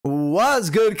What's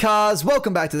good, cause?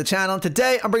 Welcome back to the channel.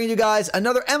 Today I'm bringing you guys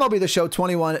another MLB The Show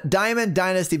 21 Diamond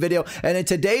Dynasty video, and in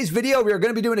today's video we are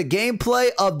going to be doing a gameplay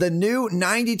of the new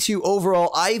 92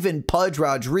 overall Ivan Pudge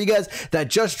Rodriguez that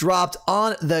just dropped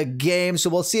on the game. So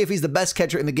we'll see if he's the best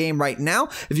catcher in the game right now.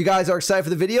 If you guys are excited for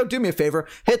the video, do me a favor,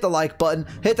 hit the like button,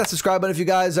 hit that subscribe button if you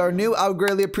guys are new. I would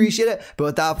greatly appreciate it. But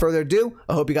without further ado,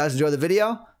 I hope you guys enjoy the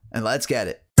video, and let's get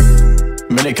it.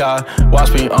 Minika, watch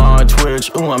me on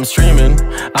Twitch, ooh, I'm streaming.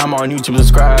 I'm on YouTube,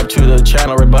 subscribe to the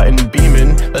channel, red button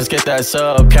beaming. Let's get that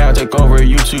sub count, take over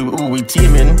YouTube, ooh, we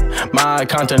teaming. My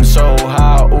content so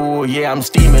hot, ooh, yeah, I'm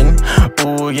steaming.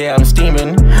 Ooh, yeah, I'm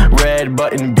steaming, red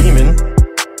button beaming.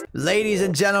 Ladies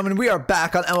and gentlemen, we are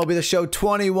back on MLB The Show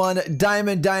 21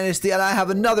 Diamond Dynasty, and I have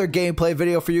another gameplay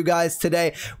video for you guys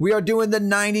today. We are doing the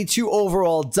 92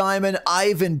 overall Diamond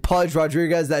Ivan Pudge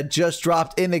Rodriguez that just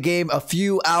dropped in the game a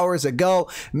few hours ago.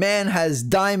 Man has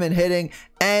diamond hitting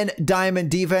and diamond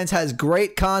defense, has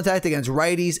great contact against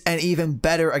righties and even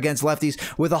better against lefties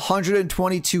with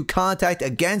 122 contact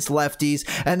against lefties.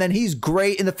 And then he's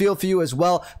great in the field for you as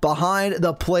well. Behind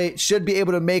the plate, should be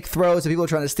able to make throws if people are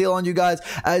trying to steal on you guys,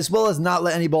 as well as not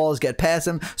let any balls get past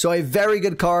him. So a very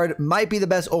good card, might be the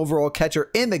best overall catcher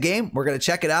in the game. We're going to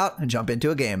check it out and jump into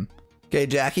a game. Okay,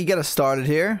 Jackie, get us started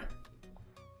here.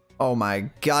 Oh my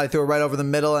god, I threw it right over the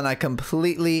middle and I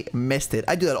completely missed it.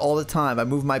 I do that all the time. I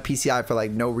move my PCI for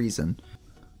like no reason.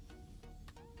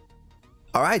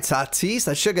 All right, Tatis,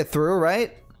 that should get through,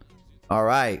 right? All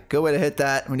right, good way to hit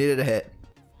that. We needed a hit.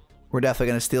 We're definitely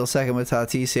going to steal second with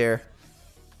Tatis here.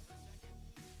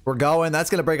 We're going. That's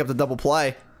going to break up the double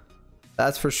play.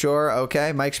 That's for sure.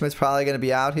 Okay, Mike Schmidt's probably going to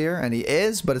be out here, and he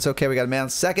is, but it's okay. We got a man on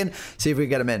second. See if we can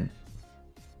get him in.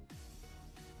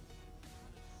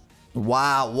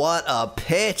 Wow, what a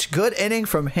pitch. Good inning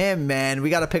from him, man. We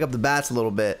got to pick up the bats a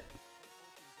little bit.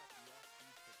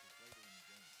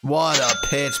 What a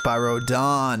pitch by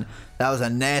Rodon. That was a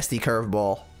nasty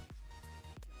curveball.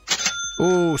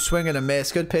 Ooh, swing and a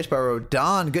miss. Good pitch by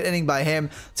Rodon. Good inning by him.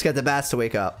 Let's get the bats to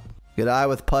wake up. Good eye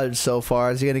with Pudge so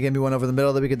far. Is he going to give me one over the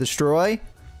middle that we could destroy?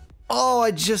 Oh,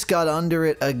 I just got under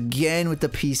it again with the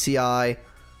PCI.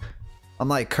 I'm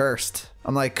like cursed.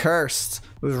 I'm like cursed.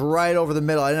 It was right over the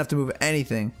middle. I didn't have to move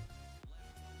anything.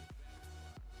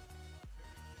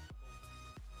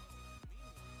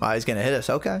 Wow, he's going to hit us.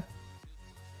 Okay.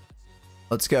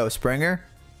 Let's go, Springer.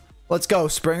 Let's go,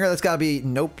 Springer. That's got to be...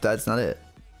 Nope, that's not it.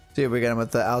 See if we get him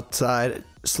with the outside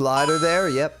slider there.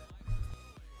 Yep.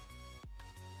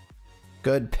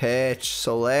 Good pitch.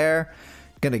 Soler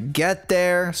going to get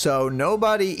there. So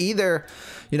nobody either,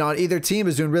 on either team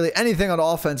is doing really anything on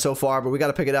offense so far, but we got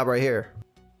to pick it up right here.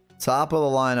 Top of the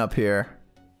lineup here.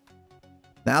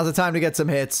 Now's the time to get some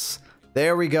hits.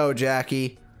 There we go,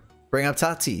 Jackie. Bring up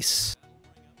Tatis.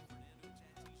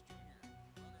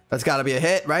 That's got to be a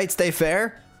hit, right? Stay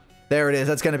fair. There it is.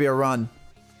 That's going to be a run.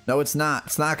 No, it's not.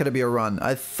 It's not going to be a run.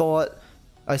 I thought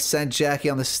I sent Jackie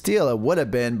on the steal. It would have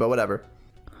been, but whatever.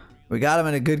 We got him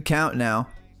in a good count now.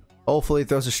 Hopefully he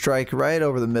throws a strike right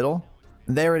over the middle.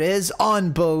 There it is.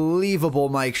 Unbelievable,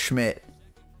 Mike Schmidt.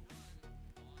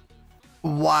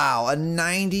 Wow, a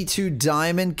 92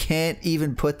 diamond, can't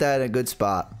even put that in a good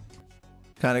spot.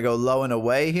 Kind of go low and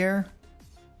away here.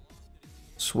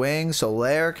 Swing,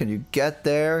 Soler, can you get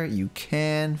there? You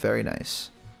can, very nice.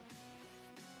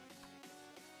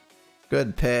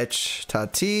 Good pitch,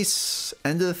 Tatis,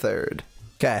 end of the third.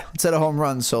 Okay, let's hit a home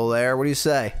run, Soler, what do you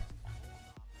say?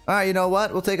 Alright, you know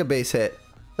what? We'll take a base hit.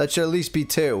 That should at least be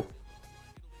 2.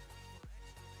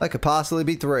 That could possibly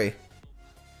be 3.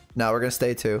 No, we're going to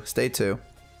stay 2. Stay 2.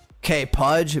 Okay,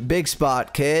 Pudge. Big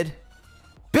spot, kid.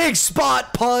 Big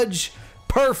spot, Pudge.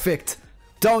 Perfect.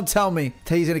 Don't tell me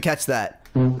he's going to catch that.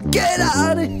 Get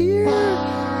out of here.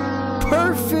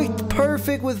 Perfect.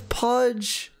 Perfect with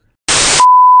Pudge.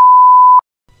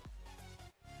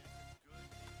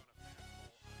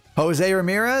 Jose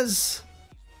Ramirez.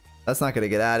 That's not going to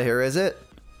get out of here, is it?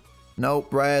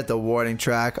 Nope. Right at the warning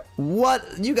track.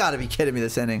 What? You got to be kidding me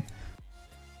this inning.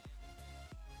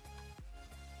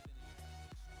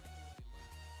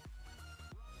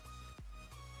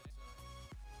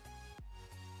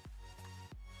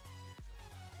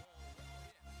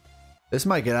 This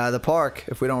might get out of the park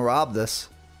if we don't rob this.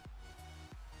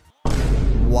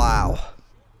 Wow.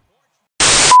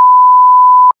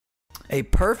 A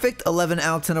perfect 11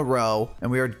 outs in a row, and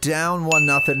we are down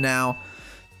 1-0 now.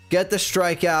 Get the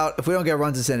strikeout. If we don't get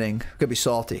runs this inning, it could be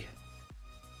salty.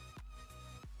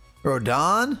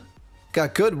 Rodon?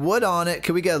 Got good wood on it.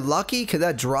 Could we get lucky? Could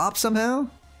that drop somehow?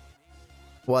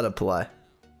 What a play.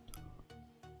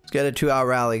 Let's get a 2-out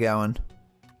rally going.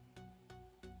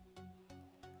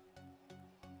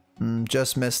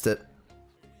 Just missed it.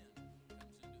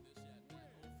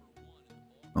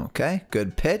 Okay,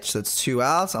 good pitch. That's 2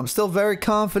 outs. I'm still very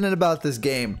confident about this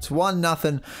game. It's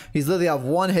 1-0. He's literally have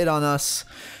 1 hit on us.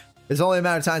 It's only a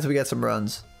matter of time until we get some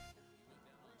runs.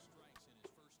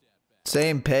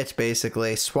 Same pitch,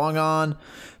 basically. Swung on.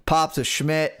 Pop to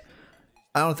Schmidt.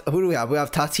 Who do we have? We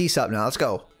have Tatis up now. Let's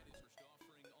go.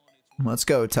 Let's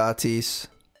go, Tatis.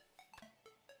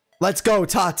 Let's go,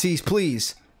 Tatis,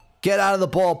 please. Get out of the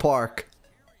ballpark.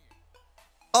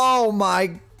 Oh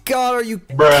my God, are you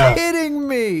kidding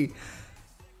me?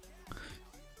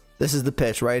 This is the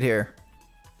pitch right here.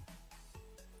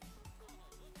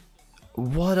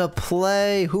 What a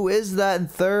play. Who is that in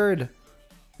third?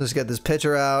 Let's get this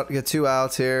pitcher out. Get 2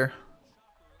 outs here.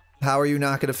 How are you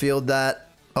not going to field that?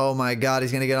 Oh my God,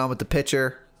 he's going to get on with the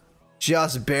pitcher.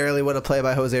 Just barely. What a play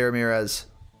by Jose Ramirez.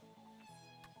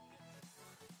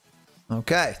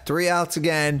 Okay, 3 outs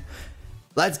again.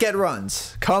 Let's get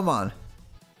runs. Come on.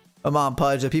 Come on,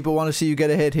 Pudge. The people want to see you get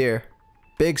a hit here.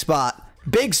 Big spot.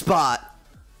 Big spot.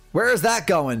 Where is that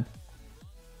going?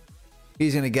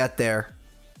 He's going to get there.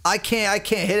 I can't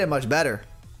hit it much better.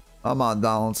 Come on,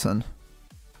 Donaldson.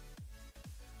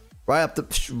 Right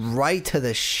to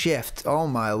the shift. Oh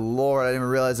my Lord. I didn't even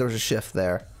realize there was a shift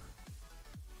there.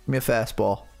 Give me a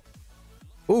fastball.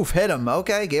 Oof, hit him.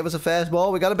 Okay, gave us a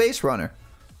fastball. We got a base runner.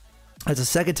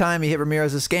 That's the 2nd time he hit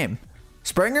Ramirez this game.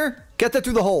 Springer, get that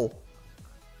through the hole.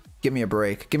 Give me a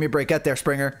break. Give me a break. Get there,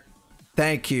 Springer.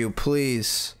 Thank you,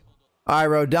 please. All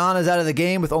right, Rodana's out of the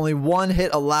game with only 1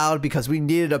 hit allowed because we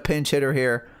needed a pinch hitter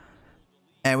here.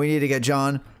 And we need to get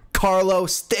Giancarlo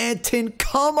Stanton.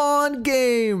 Come on,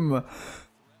 game.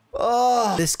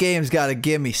 Oh, this game's got to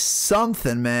give me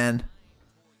something, man.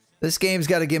 This game's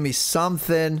got to give me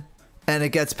something. And it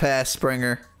gets past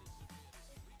Springer.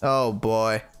 Oh,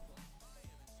 boy.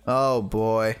 Oh,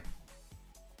 boy.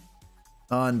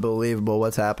 Unbelievable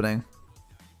what's happening.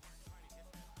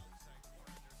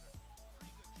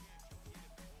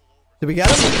 Did we get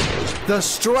him? The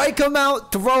strike him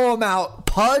out, throw him out.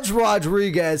 Pudge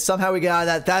Rodriguez. Somehow we get out of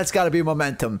that. That's got to be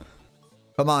momentum.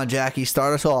 Come on, Jackie.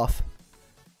 Start us off.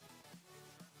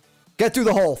 Get through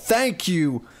the hole. Thank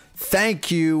you.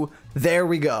 Thank you. There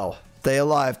we go. Stay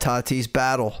alive, Tatis.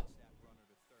 Battle.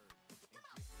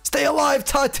 Stay alive,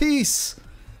 Tatis.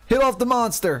 Hit off the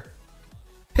monster.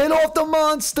 Hit off the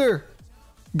monster.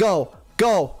 Go.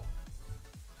 Go.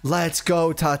 Let's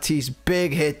go, Tatis.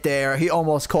 Big hit there. He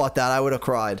almost caught that. I would have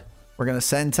cried. We're going to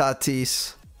send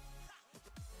Tatis.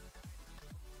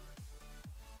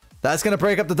 That's going to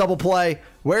break up the double play.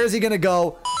 Where is he going to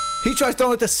go? He tries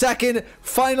throwing it to second.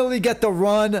 Finally get the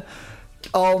run.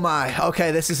 Oh, my.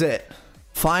 Okay, this is it.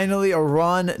 Finally a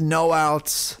run. No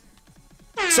outs.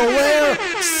 Soler,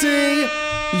 see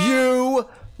you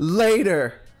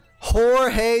later.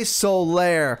 Jorge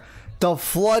Soler. The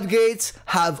floodgates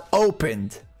have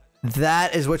opened.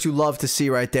 That is what you love to see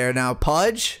right there. Now,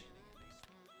 Pudge?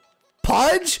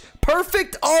 Pudge?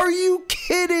 Perfect? Are you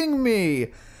kidding me?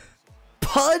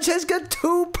 Pudge has got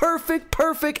 2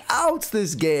 perfect outs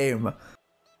this game.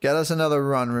 Get us another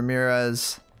run,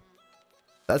 Ramirez.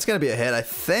 That's going to be a hit, I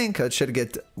think. I should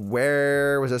get...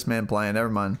 Where was this man playing? Never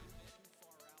mind.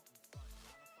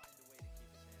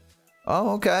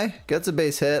 Oh, okay. Gets a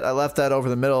base hit. I left that over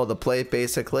the middle of the plate,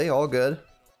 basically. All good.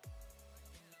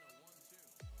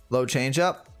 Low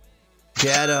changeup.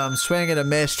 Get him. Swing and a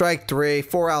miss. Strike 3.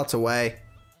 4 outs away.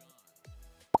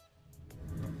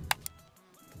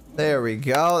 There we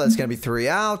go. That's going to be 3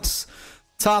 outs.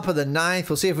 Top of the 9th.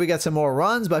 We'll see if we get some more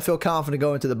runs, but I feel confident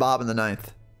going to the bottom of the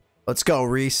 9th. Let's go,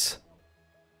 Reese.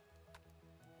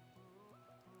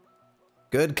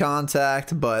 Good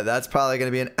contact, but that's probably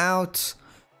going to be an out.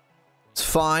 It's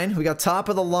fine. We got top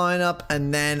of the lineup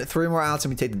and then 3 more outs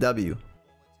and we take the W.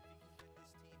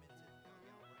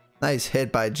 Nice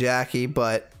hit by Jackie,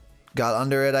 but got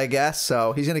under it, I guess.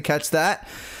 So he's going to catch that.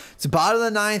 It's the bottom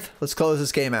of the 9th. Let's close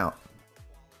this game out.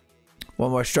 1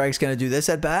 more strike's going to do this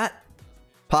at bat.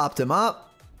 Popped him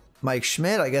up. Mike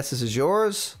Schmidt, I guess this is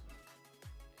yours.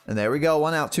 And there we go.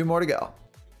 1 out, 2 more to go.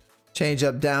 Change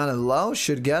up down and low.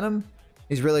 Should get him.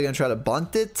 He's really going to try to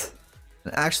bunt it.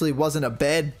 It actually wasn't a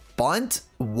bad bunt.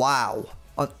 Wow.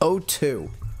 On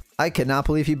 0-2. I cannot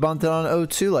believe he bunted on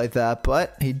 0-2 like that,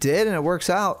 but he did and it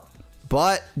works out.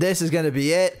 But this is going to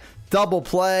be it. Double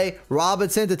play.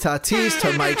 Robinson to Tatis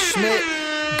to Mike Schmidt.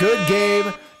 Good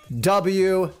game.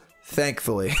 W.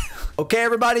 Thankfully. Okay,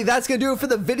 everybody, that's going to do it for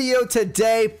the video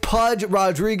today. Pudge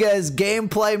Rodriguez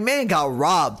gameplay. Man got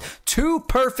robbed. 2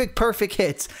 perfect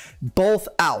hits. Both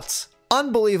outs.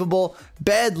 unbelievable.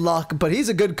 Bad luck, but he's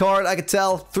a good card. I could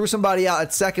tell. Threw somebody out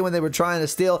at second when they were trying to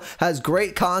steal. Has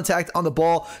great contact on the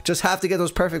ball. Just have to get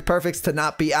those perfects to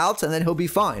not be out, and then he'll be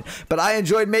fine. But I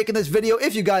enjoyed making this video.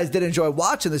 If you guys did enjoy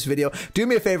watching this video, do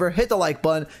me a favor, hit the like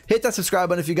button, hit that subscribe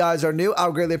button if you guys are new. I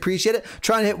would greatly appreciate it.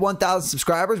 Trying to hit 1,000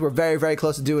 subscribers. We're very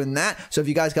close to doing that. So if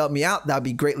you guys can help me out, that would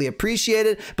be greatly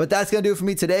appreciated. But that's going to do it for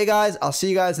me today, guys. I'll see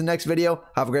you guys in the next video.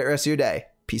 Have a great rest of your day.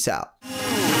 Peace out.